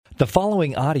The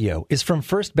following audio is from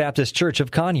First Baptist Church of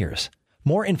Conyers.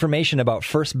 More information about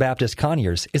First Baptist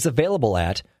Conyers is available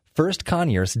at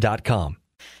firstconyers.com.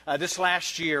 This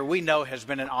last year, we know, has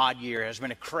been an odd year, has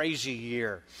been a crazy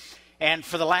year. And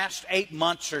for the last 8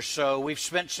 months or so, we've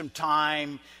spent some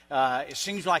time, it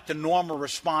seems like the normal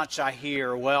response I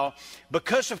hear, well,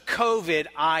 because of COVID,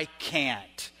 I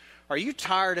can't. Are you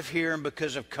tired of hearing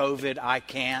because of COVID, I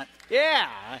can't? Yeah.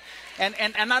 And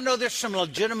I know there's some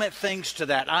legitimate things to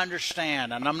that. I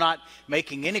understand. And I'm not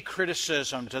making any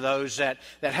criticism to those that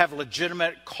have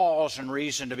legitimate cause and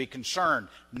reason to be concerned.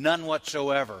 None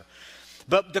whatsoever.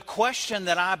 But the question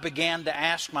that I began to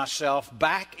ask myself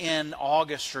back in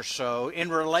August or so, in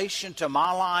relation to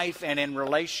my life and in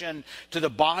relation to the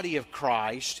body of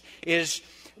Christ, is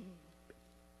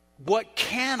what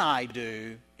can I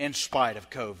do in spite of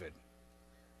COVID?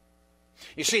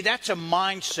 You see, that's a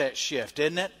mindset shift,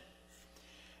 isn't it?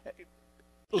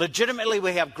 Legitimately,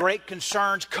 we have great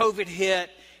concerns. COVID hit,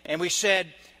 and we said,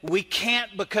 we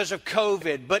can't because of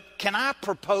COVID. But can I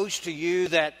propose to you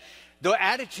that the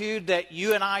attitude that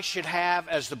you and I should have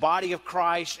as the body of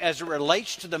Christ as it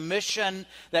relates to the mission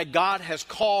that God has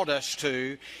called us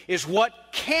to is, what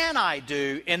can I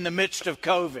do in the midst of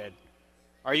COVID?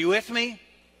 Are you with me?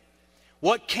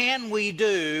 What can we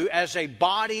do as a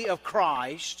body of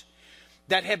Christ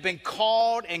that have been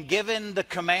called and given the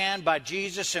command by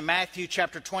Jesus in Matthew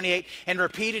chapter 28 and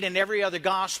repeated in every other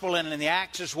gospel and in the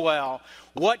Acts as well?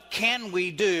 What can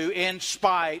we do in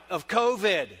spite of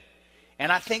COVID?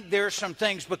 And I think there are some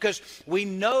things, because we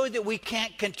know that we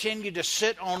can't continue to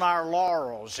sit on our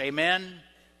laurels. Amen?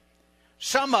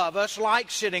 Some of us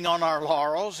like sitting on our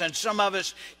laurels, and some of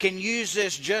us can use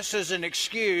this just as an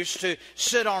excuse to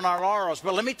sit on our laurels.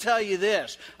 But let me tell you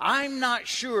this. I'm not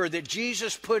sure that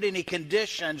Jesus put any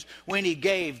conditions when he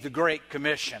gave the Great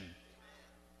Commission.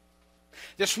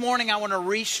 This morning I want to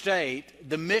restate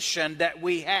the mission that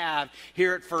we have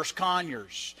here at First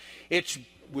Conyers. It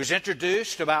was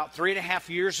introduced about 3.5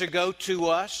 years ago to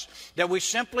us, that we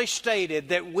simply stated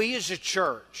that we as a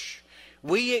church,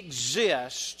 we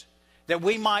exist that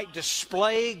we might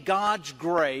display God's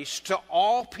grace to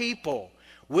all people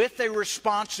with a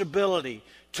responsibility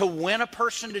to win a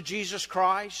person to Jesus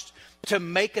Christ, to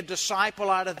make a disciple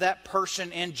out of that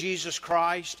person in Jesus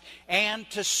Christ, and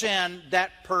to send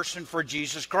that person for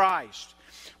Jesus Christ.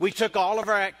 We took all of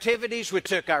our activities, we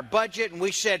took our budget, and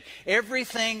we said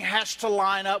everything has to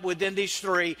line up within these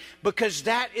three, because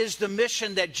that is the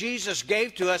mission that Jesus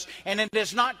gave to us, and it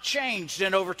has not changed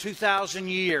in over 2,000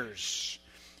 years.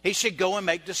 He said, go and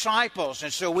make disciples.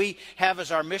 And so we have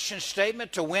as our mission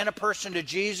statement to win a person to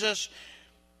Jesus,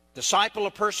 disciple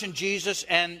a person Jesus,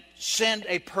 and send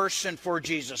a person for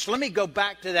Jesus. Let me go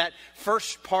back to that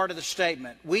first part of the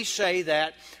statement. We say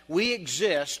that we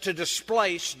exist to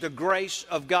displace the grace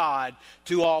of God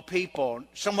to all people.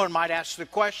 Someone might ask the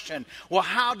question, well,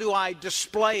 how do I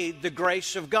display the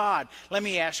grace of God? Let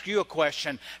me ask you a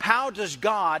question. How does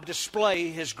God display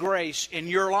his grace in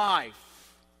your life?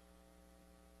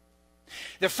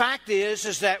 The fact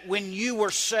is that when you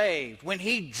were saved, when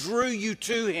he drew you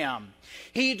to him,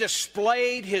 he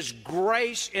displayed his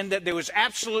grace in that there was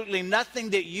absolutely nothing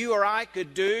that you or I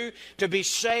could do to be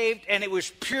saved, and it was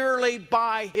purely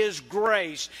by his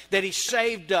grace that he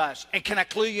saved us. And can I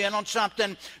clue you in on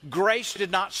something? Grace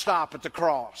did not stop at the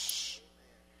cross.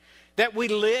 That we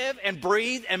live and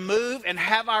breathe and move and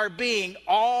have our being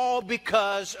all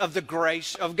because of the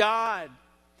grace of God.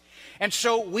 And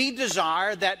so we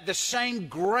desire that the same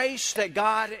grace that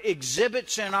God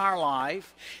exhibits in our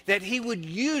life, that he would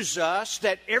use us,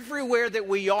 that everywhere that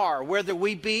we are, whether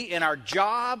we be in our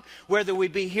job, whether we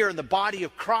be here in the body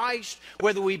of Christ,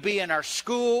 whether we be in our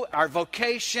school, our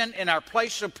vocation, in our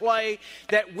place of play,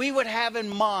 that we would have in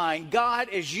mind, God,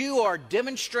 as you are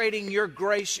demonstrating your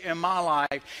grace in my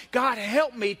life, God,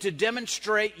 help me to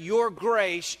demonstrate your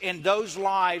grace in those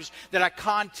lives that I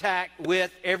contact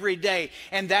with every day.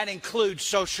 And that includes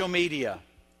social media.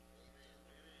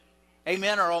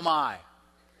 Amen or oh my?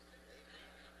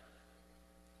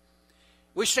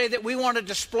 We say that we want to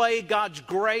display God's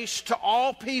grace to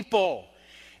all people.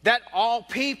 That all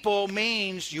people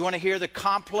means, you want to hear the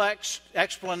complex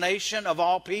explanation of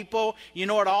all people? You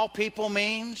know what all people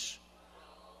means?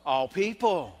 All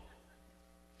people.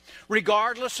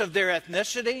 Regardless of their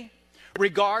ethnicity,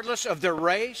 regardless of their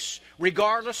race,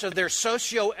 regardless of their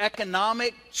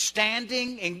socioeconomic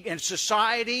standing in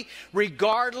society,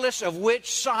 regardless of which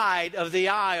side of the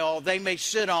aisle they may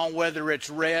sit on, whether it's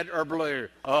red or blue.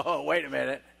 Oh, wait a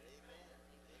minute.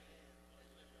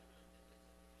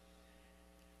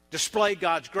 Display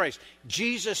God's grace.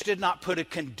 Jesus did not put a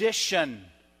condition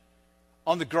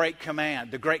on the great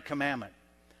command, the great commandment,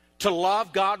 to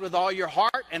love God with all your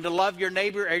heart and to love your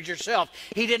neighbor as yourself.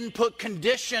 He didn't put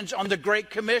conditions on the Great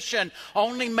Commission.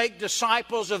 Only make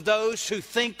disciples of those who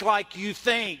think like you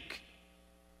think.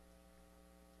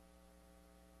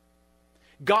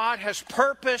 God has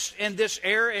purposed in this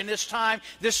era, in this time,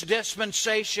 this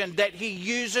dispensation, that He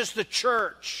uses the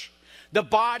church, the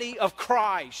body of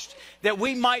Christ, that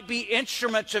we might be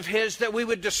instruments of His, that we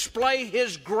would display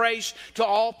His grace to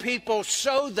all people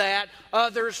so that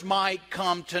others might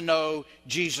come to know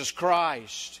Jesus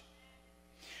Christ.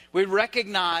 We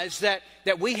recognize that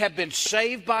we have been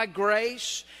saved by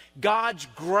grace. God's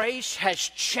grace has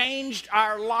changed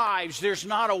our lives. There's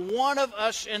not a one of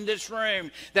us in this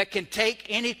room that can take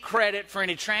any credit for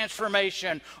any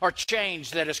transformation or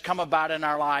change that has come about in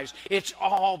our lives. It's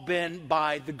all been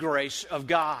by the grace of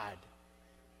God.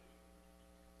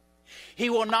 He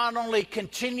will not only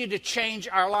continue to change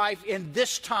our life in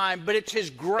this time, but it's His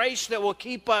grace that will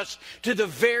keep us to the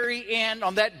very end,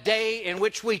 on that day in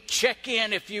which we check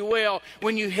in, if you will,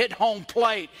 when you hit home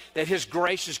plate, that His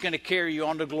grace is going to carry you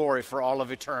on to glory for all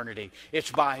of eternity.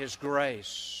 It's by His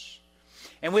grace.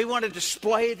 And we want to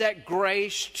display that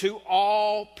grace to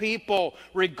all people,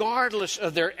 regardless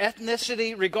of their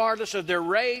ethnicity, regardless of their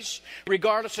race,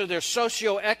 regardless of their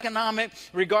socioeconomic,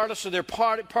 regardless of their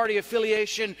party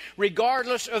affiliation,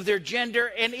 regardless of their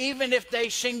gender, and even if they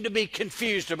seem to be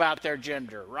confused about their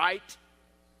gender, right?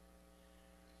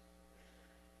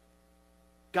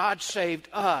 God saved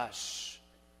us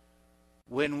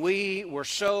when we were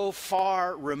so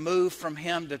far removed from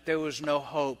Him that there was no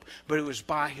hope, but it was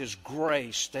by His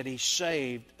grace that He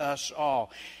saved us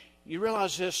all. You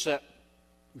realize this, that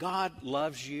God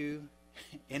loves you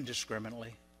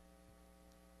indiscriminately?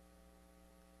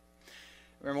 I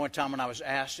remember one time when I was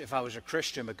asked if I was a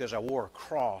Christian because I wore a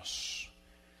cross.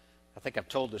 I think I've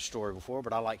told this story before,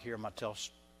 but I like hearing myself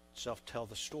tell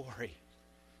the story.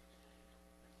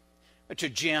 I went to a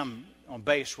gym on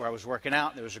base where I was working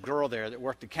out, and there was a girl there that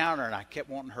worked the counter, and I kept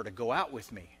wanting her to go out with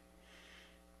me,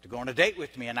 to go on a date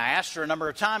with me. And I asked her a number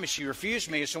of times, and she refused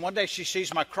me. And so one day she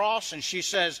sees my cross, and she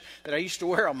says that I used to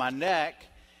wear on my neck.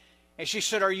 And she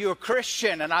said, "Are you a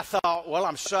Christian?" And I thought, well,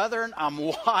 I'm Southern, I'm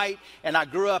white, and I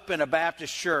grew up in a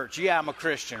Baptist church. Yeah, I'm a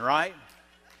Christian, right?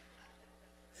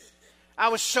 I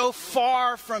was so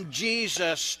far from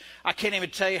Jesus, I can't even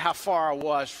tell you how far I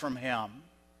was from Him.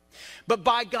 But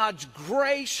by God's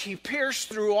grace, He pierced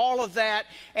through all of that,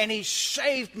 and He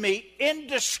saved me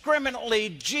indiscriminately.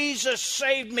 Jesus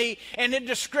saved me, and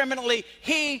indiscriminately,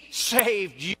 He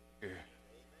saved you.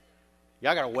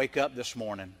 Y'all got to wake up this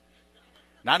morning.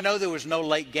 And I know there was no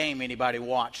late game anybody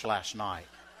watched last night.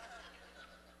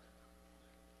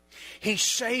 He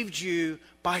saved you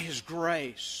by His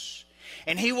grace.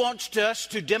 And He wants us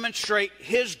to demonstrate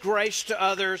His grace to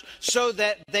others so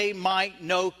that they might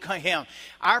know Him.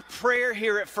 Our prayer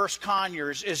here at First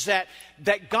Conyers is that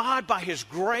God, by His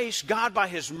grace, God, by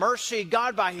His mercy,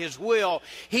 God, by His will,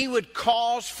 He would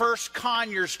cause First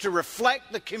Conyers to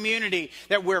reflect the community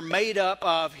that we're made up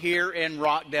of here in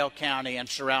Rockdale County and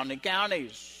surrounding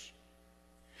counties.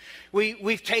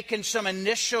 We've taken some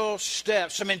initial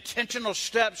steps, some intentional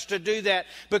steps to do that,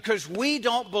 because we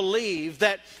don't believe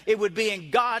that it would be in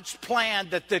God's plan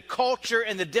that the culture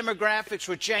and the demographics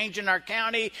would change in our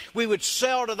county. We would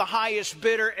sell to the highest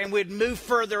bidder and we'd move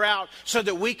further out so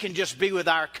that we can just be with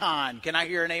our kind. Can I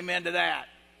hear an amen to that?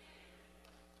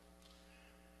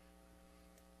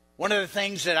 One of the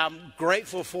things that I'm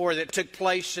grateful for that took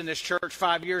place in this church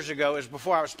 5 years ago is,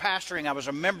 before I was pastoring, I was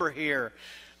a member here.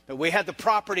 We had the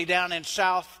property down in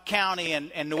South County,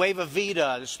 and Nueva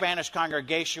Vida, the Spanish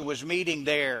congregation, was meeting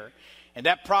there. And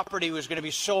that property was going to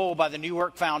be sold by the New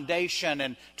Work Foundation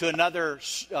and to another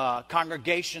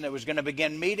congregation that was going to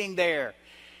begin meeting there.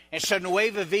 And so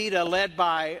Nueva Vida, led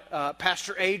by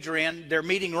Pastor Adrian, they're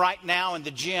meeting right now in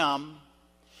the gym.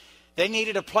 They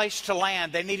needed a place to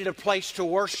land. They needed a place to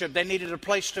worship. They needed a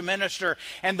place to minister.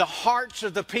 And the hearts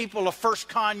of the people of First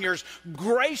Conyers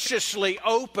graciously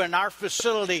opened our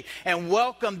facility and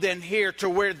welcomed them here to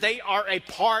where they are a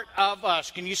part of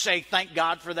us. Can you say thank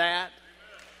God for that?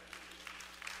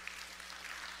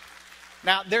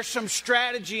 Now, there's some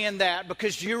strategy in that,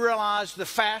 because you realize the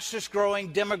fastest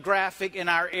growing demographic in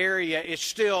our area is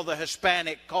still the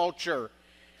Hispanic culture.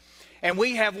 And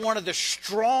we have one of the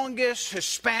strongest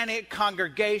Hispanic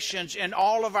congregations in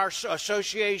all of our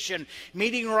association,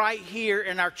 meeting right here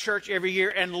in our church every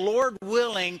year. And Lord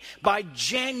willing, by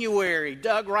January,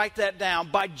 Doug, write that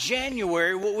down, by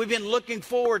January, what we've been looking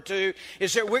forward to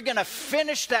is that we're going to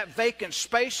finish that vacant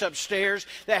space upstairs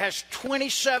that has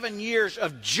 27 years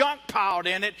of junk piled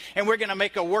in it, and we're going to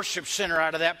make a worship center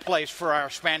out of that place for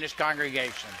our Spanish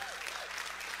congregation.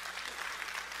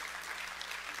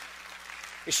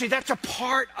 You see, that's a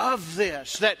part of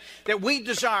this that we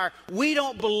desire. We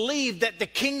don't believe that the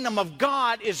kingdom of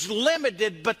God is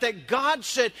limited, but that God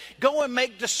said, go and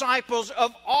make disciples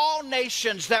of all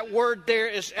nations. That word there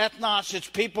is ethnos. It's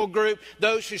people group,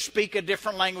 those who speak a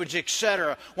different language,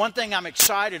 etc. One thing I'm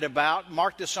excited about,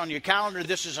 mark this on your calendar,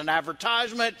 this is an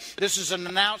advertisement, this is an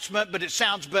announcement, but it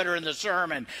sounds better in the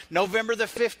sermon. November the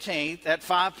 15th at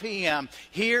 5 p.m.,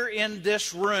 here in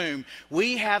this room,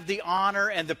 we have the honor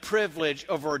and the privilege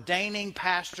of ordaining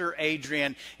Pastor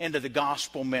Adrian into the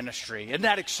gospel ministry. Isn't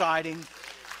that exciting?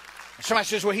 Somebody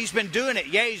says, well, he's been doing it.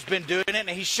 Yeah, he's been doing it, and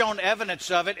he's shown evidence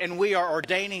of it, and we are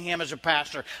ordaining him as a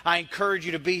pastor. I encourage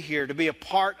you to be here, to be a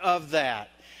part of that.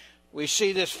 We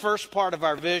see this first part of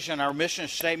our vision, our mission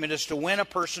statement is to win a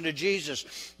person to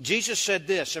Jesus. Jesus said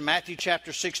this in Matthew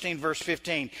chapter 16, verse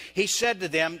 15. He said to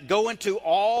them, go into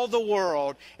all the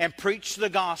world and preach the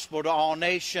gospel to all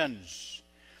nations.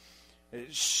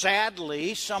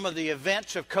 Sadly, some of the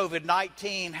events of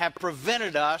COVID-19 have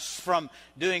prevented us from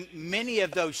doing many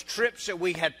of those trips that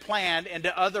we had planned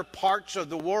into other parts of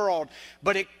the world.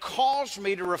 But it caused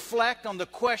me to reflect on the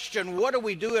question, what are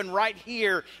we doing right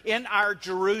here in our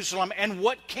Jerusalem? And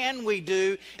what can we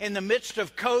do in the midst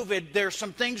of COVID? There are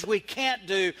some things we can't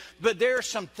do, but there are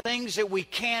some things that we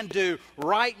can do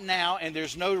right now, and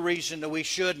there's no reason that we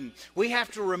shouldn't. We have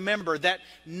to remember that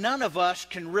none of us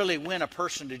can really win a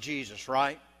person to Jesus,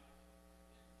 right?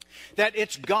 That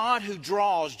it's God who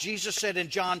draws. Jesus said in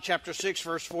John chapter 6,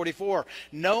 verse 44,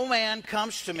 no man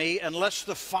comes to me unless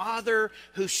the Father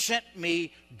who sent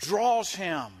me draws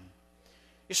him.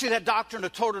 You see, that doctrine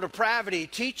of total depravity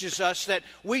teaches us that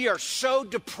we are so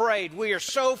depraved, we are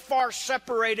so far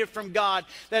separated from God,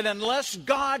 that unless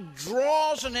God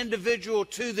draws an individual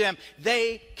to them,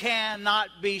 they cannot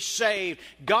be saved.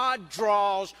 God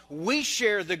draws, we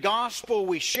share the gospel,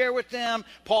 we share with them.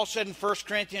 Paul said in 1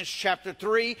 Corinthians chapter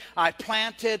 3, I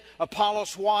planted,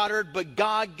 Apollos watered, but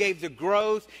God gave the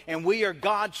growth, and we are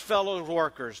God's fellow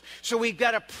workers. So we've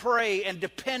got to pray and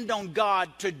depend on God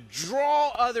to draw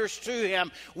others to Him.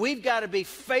 We've got to be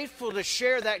faithful to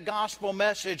share that gospel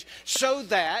message so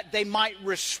that they might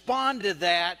respond to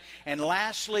that. And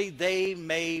lastly, they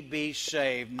may be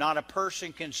saved. Not a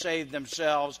person can save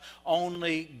themselves.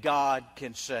 Only God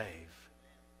can save.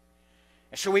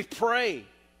 And so we pray.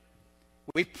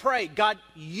 We pray, God,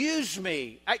 use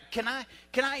me. Can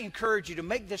I encourage you to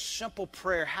make this simple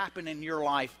prayer happen in your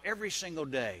life every single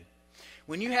day?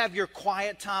 When you have your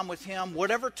quiet time with Him,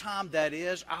 whatever time that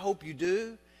is, I hope you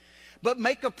do. But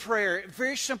make a prayer, a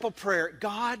very simple prayer.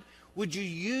 God, would you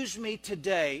use me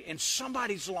today in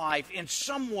somebody's life in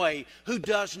some way who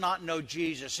does not know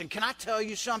Jesus? And can I tell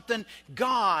you something?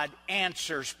 God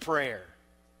answers prayer.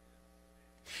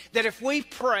 That if we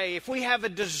pray, if we have a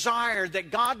desire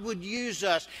that God would use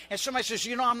us, and somebody says,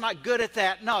 you know, I'm not good at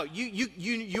that. No,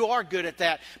 you are good at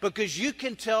that, because you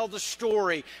can tell the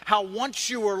story how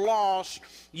once you were lost,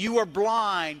 you were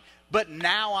blind, but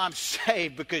now I'm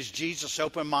saved because Jesus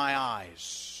opened my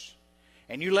eyes.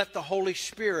 And you let the Holy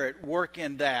Spirit work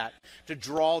in that to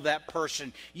draw that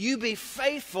person. You be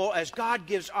faithful as God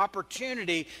gives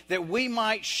opportunity that we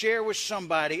might share with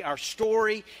somebody our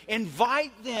story.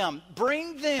 Invite them.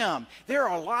 Bring them. There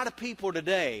are a lot of people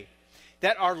today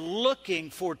that are looking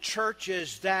for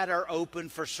churches that are open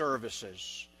for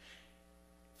services.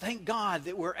 Thank God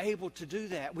that we're able to do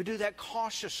that. We do that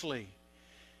cautiously.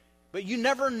 But you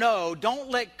never know. Don't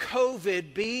let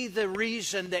COVID be the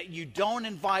reason that you don't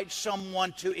invite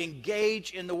someone to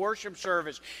engage in the worship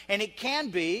service. And it can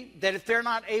be that if they're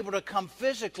not able to come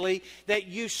physically, that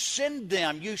you send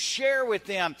them, you share with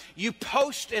them, you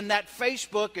post in that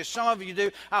Facebook, as some of you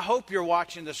do. I hope you're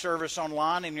watching the service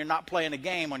online and you're not playing a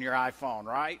game on your iPhone,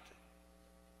 right?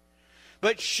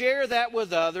 But share that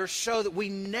with others so that we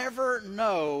never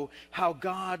know how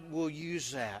God will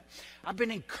use that. I've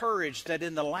been encouraged that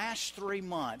in the last 3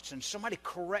 months, and somebody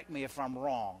correct me if I'm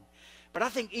wrong, but I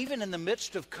think even in the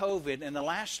midst of COVID, in the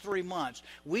last 3 months,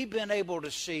 we've been able to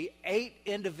see 8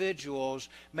 individuals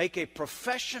make a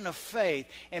profession of faith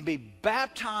and be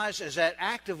baptized as that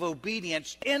act of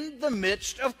obedience in the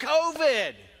midst of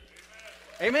COVID.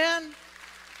 Amen?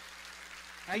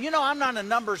 Now, you know, I'm not a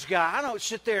numbers guy. I don't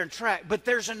sit there and track, but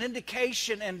there's an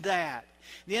indication in that.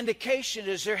 The indication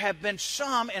is there have been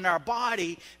some in our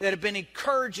body that have been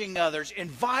encouraging others,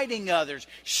 inviting others,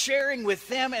 sharing with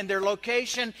them and their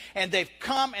location, and they've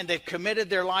come and they've committed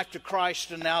their life to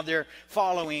Christ, and now they're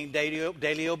following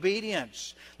daily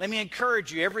obedience. Let me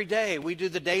encourage you, every day we do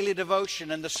the daily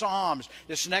devotion and the Psalms.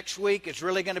 This next week it's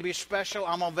really going to be special.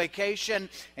 I'm on vacation,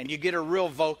 and you get a real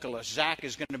vocalist. Zach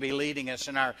is going to be leading us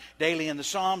in our daily in the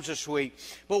Psalms this week.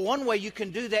 But one way you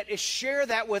can do that is share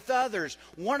that with others.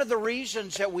 One of the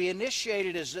reasons that we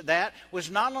initiated that was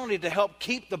not only to help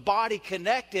keep the body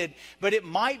connected, but it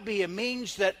might be a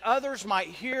means that others might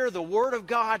hear the Word of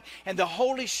God and the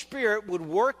Holy Spirit would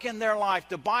work in their life.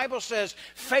 The Bible says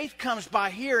faith comes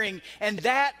by hearing, and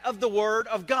that of the Word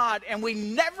of God. And we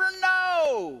never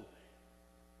know.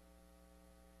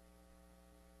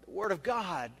 The Word of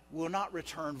God will not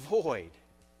return void.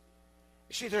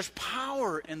 You see, there's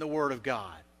power in the Word of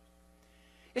God.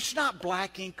 It's not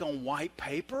black ink on white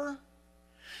paper,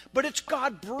 but it's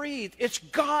God-breathed. It's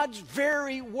God's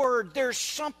very Word. There's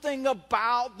something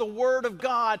about the Word of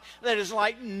God that is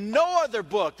like no other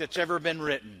book that's ever been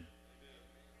written.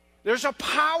 There's a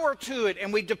power to it,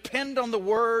 and we depend on the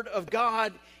Word of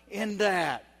God in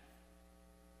that.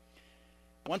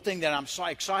 One thing that I'm so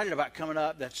excited about coming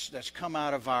up that's come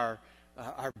out of our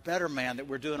Better Man that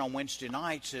we're doing on Wednesday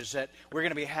nights is that we're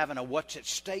going to be having a What's at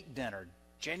Stake dinner,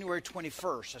 January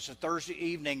 21st. That's a Thursday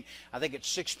evening. I think it's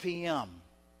 6 p.m.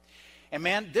 And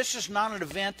man, this is not an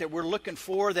event that we're looking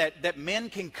for that men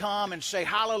can come and say,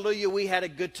 hallelujah, we had a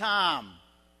good time.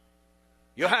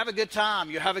 You'll have a good time.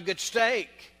 You'll have a good steak.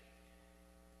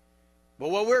 But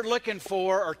what we're looking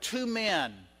for are two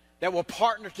men that will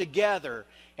partner together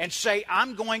and say,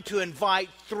 I'm going to invite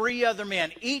 3 other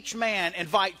men. Each man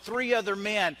invite 3 other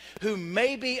men who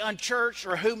may be unchurched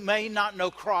or who may not know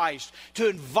Christ, to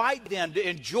invite them to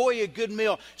enjoy a good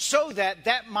meal so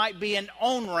that might be an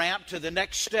on-ramp to the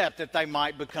next step that they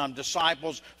might become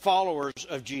disciples, followers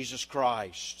of Jesus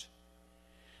Christ.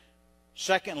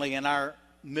 Secondly, in our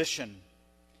mission,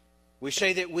 we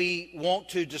say that we want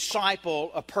to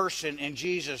disciple a person in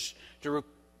Jesus. To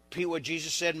repeat what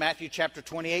Jesus said in Matthew chapter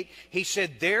 28, He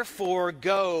said, therefore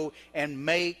go and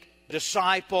make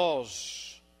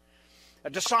disciples.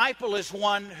 A disciple is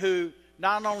one who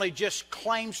not only just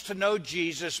claims to know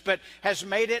Jesus, but has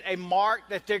made it a mark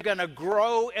that they're going to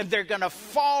grow and they're going to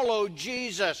follow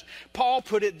Jesus. Paul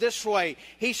put it this way.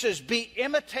 He says, be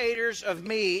imitators of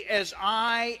me as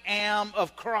I am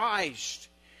of Christ.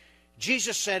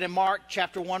 Jesus said in Mark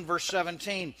chapter 1 verse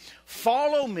 17,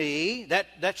 follow me,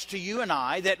 that's to you and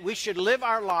I, that we should live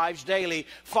our lives daily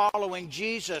following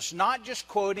Jesus, not just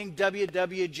quoting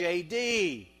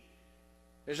WWJD.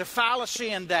 There's a fallacy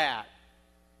in that.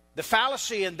 The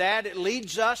fallacy in that, it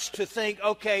leads us to think,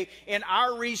 okay, in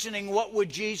our reasoning, what would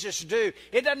Jesus do?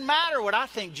 It doesn't matter what I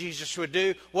think Jesus would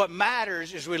do. What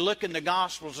matters is we look in the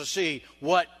Gospels to see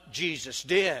what Jesus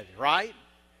did, right?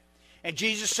 And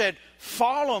Jesus said,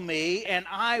 follow me and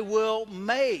I will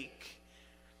make.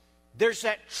 There's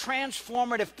that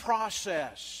transformative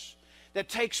process that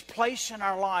takes place in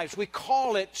our lives. We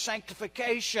call it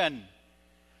sanctification.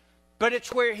 But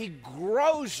it's where He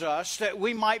grows us that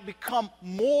we might become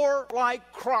more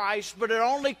like Christ. But it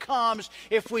only comes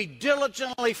if we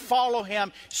diligently follow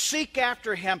Him, seek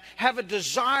after Him, have a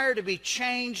desire to be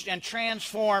changed and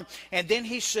transformed. And then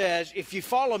He says, if you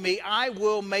follow me, I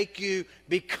will make you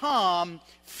become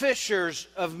fishers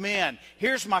of men.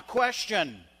 Here's my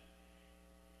question.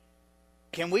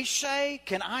 Can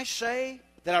I say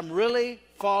that I'm really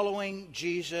following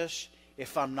Jesus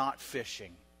if I'm not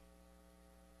fishing?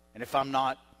 And if I'm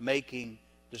not making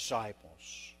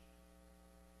disciples?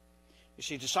 You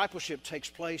see, discipleship takes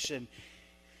place in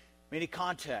many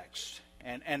contexts.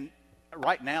 And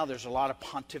right now there's a lot of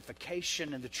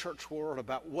pontification in the church world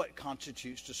about what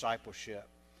constitutes discipleship.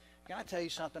 Can I tell you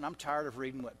something? I'm tired of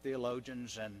reading what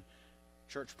theologians and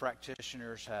church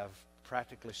practitioners have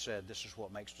practically said this is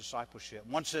what makes discipleship.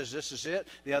 One says this is it.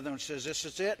 The other one says this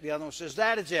is it. The other one says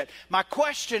that is it. My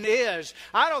question is,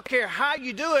 I don't care how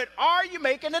you do it, are you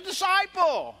making a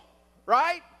disciple?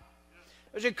 Right?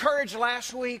 I was encouraged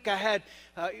last week. I had,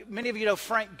 many of you know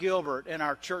Frank Gilbert in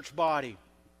our church body.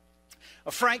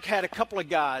 Frank had a couple of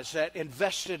guys that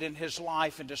invested in his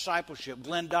life in discipleship.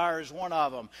 Glenn Dyer is one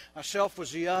of them. Myself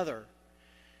was the other.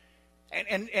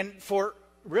 And for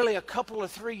really a couple of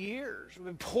 3 years, we've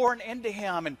been pouring into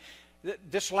him. And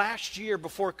this last year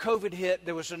before COVID hit,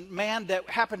 there was a man that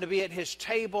happened to be at his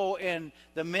table in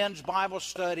the men's Bible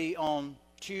study on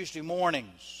Tuesday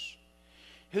mornings,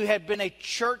 who had been a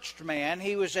churched man.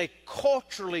 He was a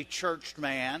culturally churched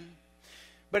man,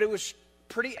 but it was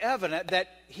pretty evident that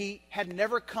he had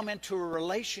never come into a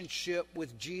relationship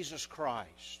with Jesus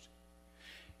Christ.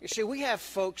 You see, we have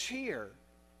folks here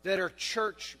that are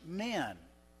church men,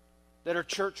 that are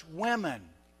church women,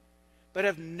 but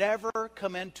have never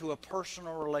come into a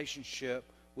personal relationship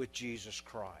with Jesus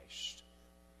Christ.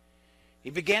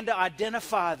 He began to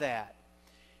identify that,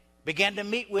 began to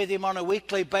meet with him on a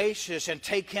weekly basis and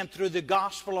take him through the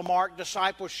Gospel of Mark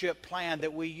discipleship plan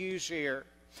that we use here.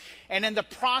 And in the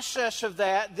process of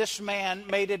that, this man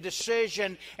made a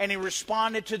decision and he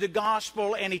responded to the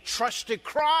gospel and he trusted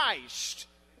Christ.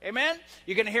 Amen?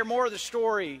 You're going to hear more of the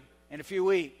story in a few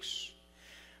weeks.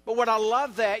 But what I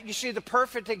love that, you see the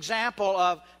perfect example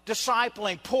of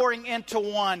discipling, pouring into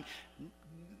one,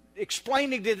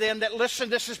 explaining to them that, listen,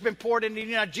 this has been poured into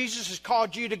you. Now, Jesus has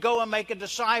called you to go and make a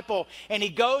disciple. And he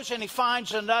goes and he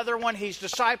finds another one. He's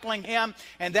discipling him.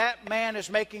 And that man is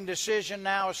making a decision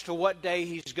now as to what day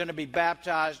he's going to be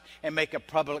baptized and make a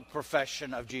public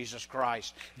profession of Jesus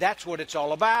Christ. That's what it's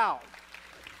all about.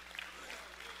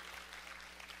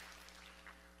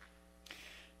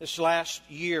 This last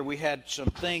year, we had some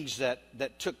things that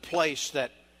took place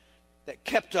that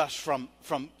kept us from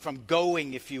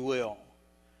going, if you will,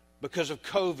 because of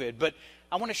COVID. But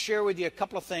I want to share with you a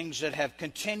couple of things that have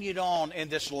continued on in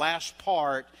this last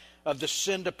part of the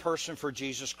send a person for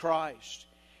Jesus Christ.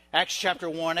 Acts chapter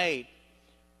 1:8.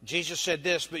 Jesus said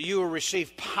this, but you will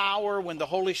receive power when the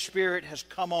Holy Spirit has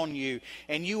come on you,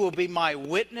 and you will be my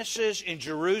witnesses in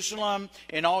Jerusalem,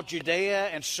 in all Judea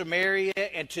and Samaria,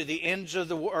 and to the ends of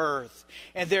the earth.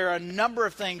 And there are a number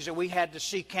of things that we had to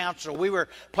seek counsel. We were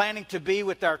planning to be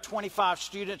with our 25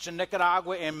 students in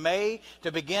Nicaragua in May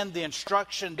to begin the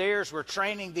instruction there as we're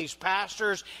training these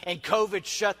pastors, and COVID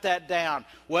shut that down.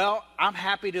 Well, I'm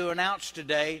happy to announce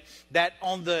today that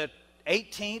on the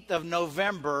 18th of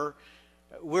November,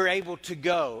 we're able to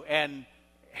go, and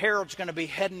Harold's going to be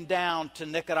heading down to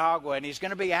Nicaragua, and he's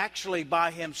going to be actually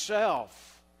by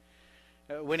himself.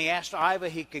 When he asked Iva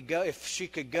if she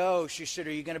could go, she said,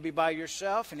 "Are you going to be by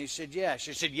yourself?" And he said, "Yeah."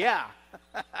 She said, "Yeah."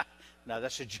 No,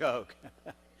 that's a joke.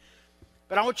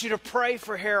 But I want you to pray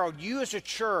for Harold. You as a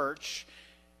church,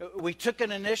 we took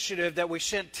an initiative that we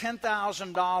sent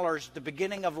 $10,000 at the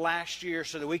beginning of last year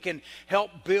so that we can help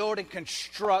build and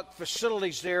construct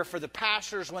facilities there for the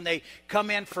pastors when they come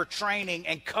in for training,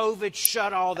 and COVID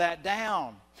shut all that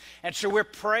down. And so we're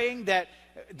praying that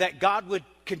God would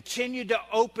continue to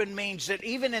open means that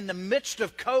even in the midst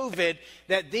of COVID,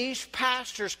 that these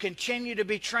pastors continue to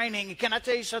be training. And can I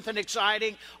tell you something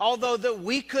exciting? Although that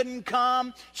we couldn't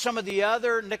come, some of the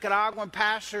other Nicaraguan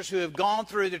pastors who have gone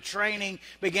through the training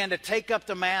began to take up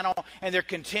the mantle, and they're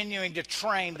continuing to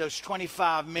train those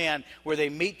 25 men where they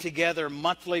meet together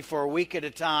monthly for a week at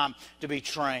a time to be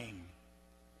trained.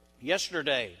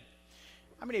 Yesterday,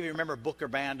 how many of you remember Booker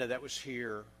Banda that was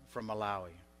here from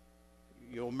Malawi?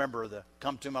 You'll remember the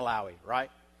come to Malawi, right?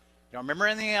 You don't remember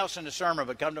anything else in the sermon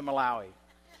but come to Malawi.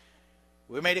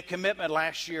 We made a commitment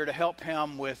last year to help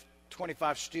him with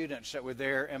 25 students that were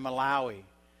there in Malawi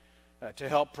to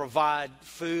help provide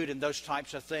food and those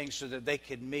types of things so that they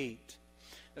could meet.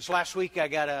 This last week I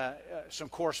got some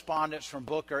correspondence from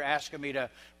Booker asking me to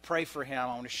pray for him. I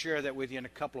want to share that with you in a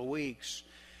couple of weeks.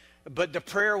 But the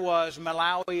prayer was,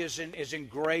 Malawi is in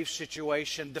grave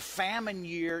situation. The famine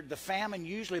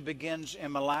usually begins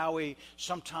in Malawi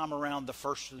sometime around the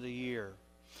first of the year.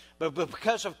 But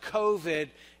because of COVID,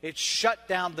 it shut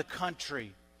down the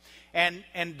country. And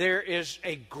there is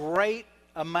a great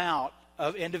amount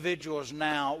of individuals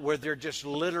now where they're just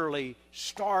literally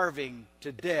starving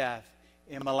to death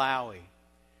in Malawi.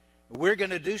 We're going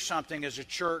to do something as a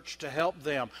church to help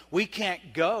them. We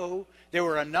can't go. There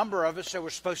were a number of us that were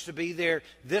supposed to be there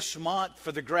this month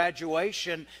for the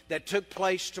graduation that took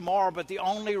place tomorrow, but the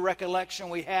only recollection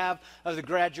we have of the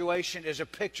graduation is a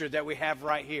picture that we have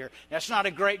right here. That's not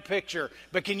a great picture,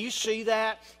 but can you see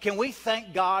that? Can we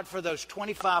thank God for those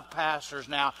 25 pastors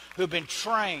now who've been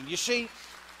trained? You see,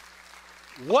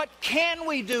 what can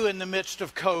we do in the midst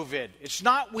of COVID? It's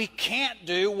not we can't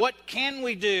do. What can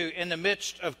we do in the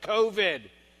midst of COVID?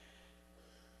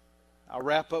 I'll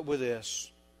wrap up with this.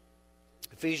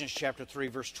 Ephesians chapter 3,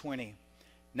 verse 20.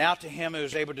 Now to him who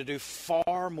is able to do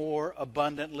far more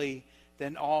abundantly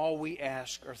than all we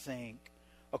ask or think,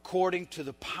 according to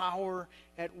the power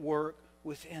at work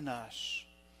within us.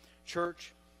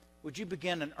 Church, would you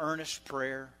begin an earnest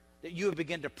prayer that you would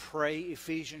begin to pray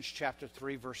Ephesians chapter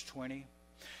 3, verse 20?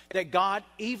 That God,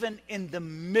 even in the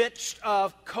midst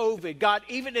of COVID, God,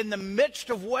 even in the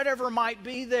midst of whatever might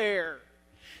be there,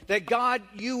 that God,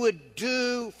 you would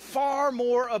do far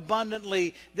more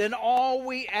abundantly than all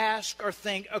we ask or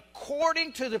think,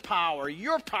 according to the power,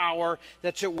 your power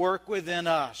that's at work within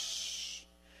us.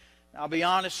 Now, I'll be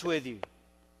honest with you.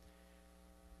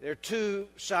 There are two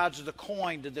sides of the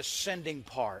coin to the sending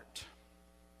part.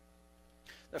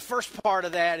 The first part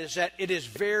of that is that it is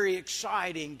very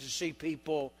exciting to see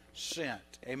people sent.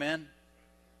 Amen?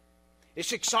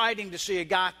 It's exciting to see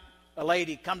a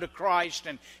lady come to Christ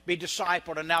and be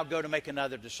discipled and now go to make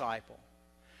another disciple.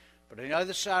 But on the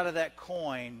other side of that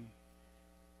coin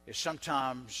is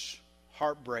sometimes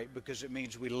heartbreak, because it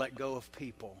means we let go of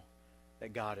people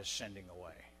that God is sending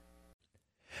away.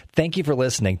 Thank you for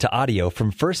listening to audio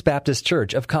from First Baptist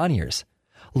Church of Conyers,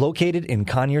 located in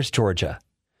Conyers, Georgia.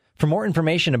 For more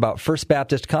information about First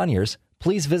Baptist Conyers,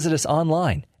 please visit us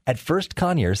online at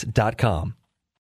firstconyers.com.